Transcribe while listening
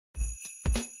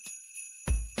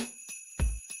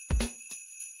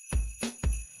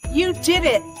You did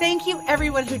it! Thank you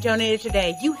everyone who donated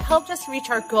today. You helped us reach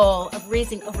our goal of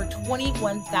raising over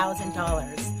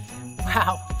 $21,000.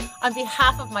 Wow. On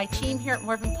behalf of my team here at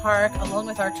Morven Park, along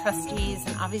with our trustees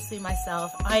and obviously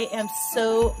myself, I am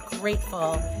so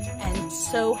grateful and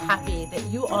so happy that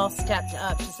you all stepped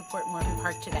up to support Morven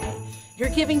Park today. Your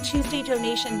Giving Tuesday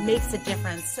donation makes a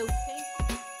difference, so thank you.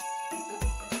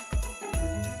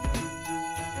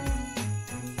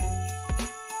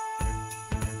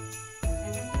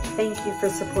 Thank you for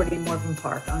supporting Morven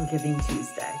Park on Giving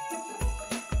Tuesday.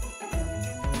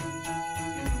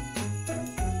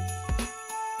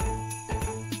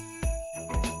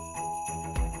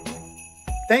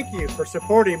 Thank you for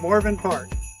supporting Morven Park.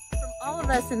 From all of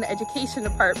us in the Education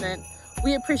Department,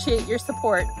 we appreciate your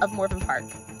support of Morven Park.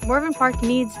 Morven Park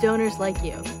needs donors like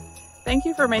you. Thank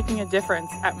you for making a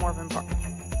difference at Morven Park.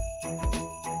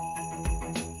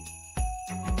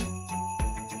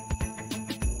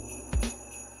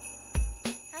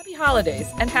 Happy holidays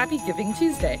and happy Giving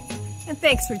Tuesday. And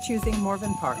thanks for choosing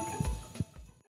Morven Park.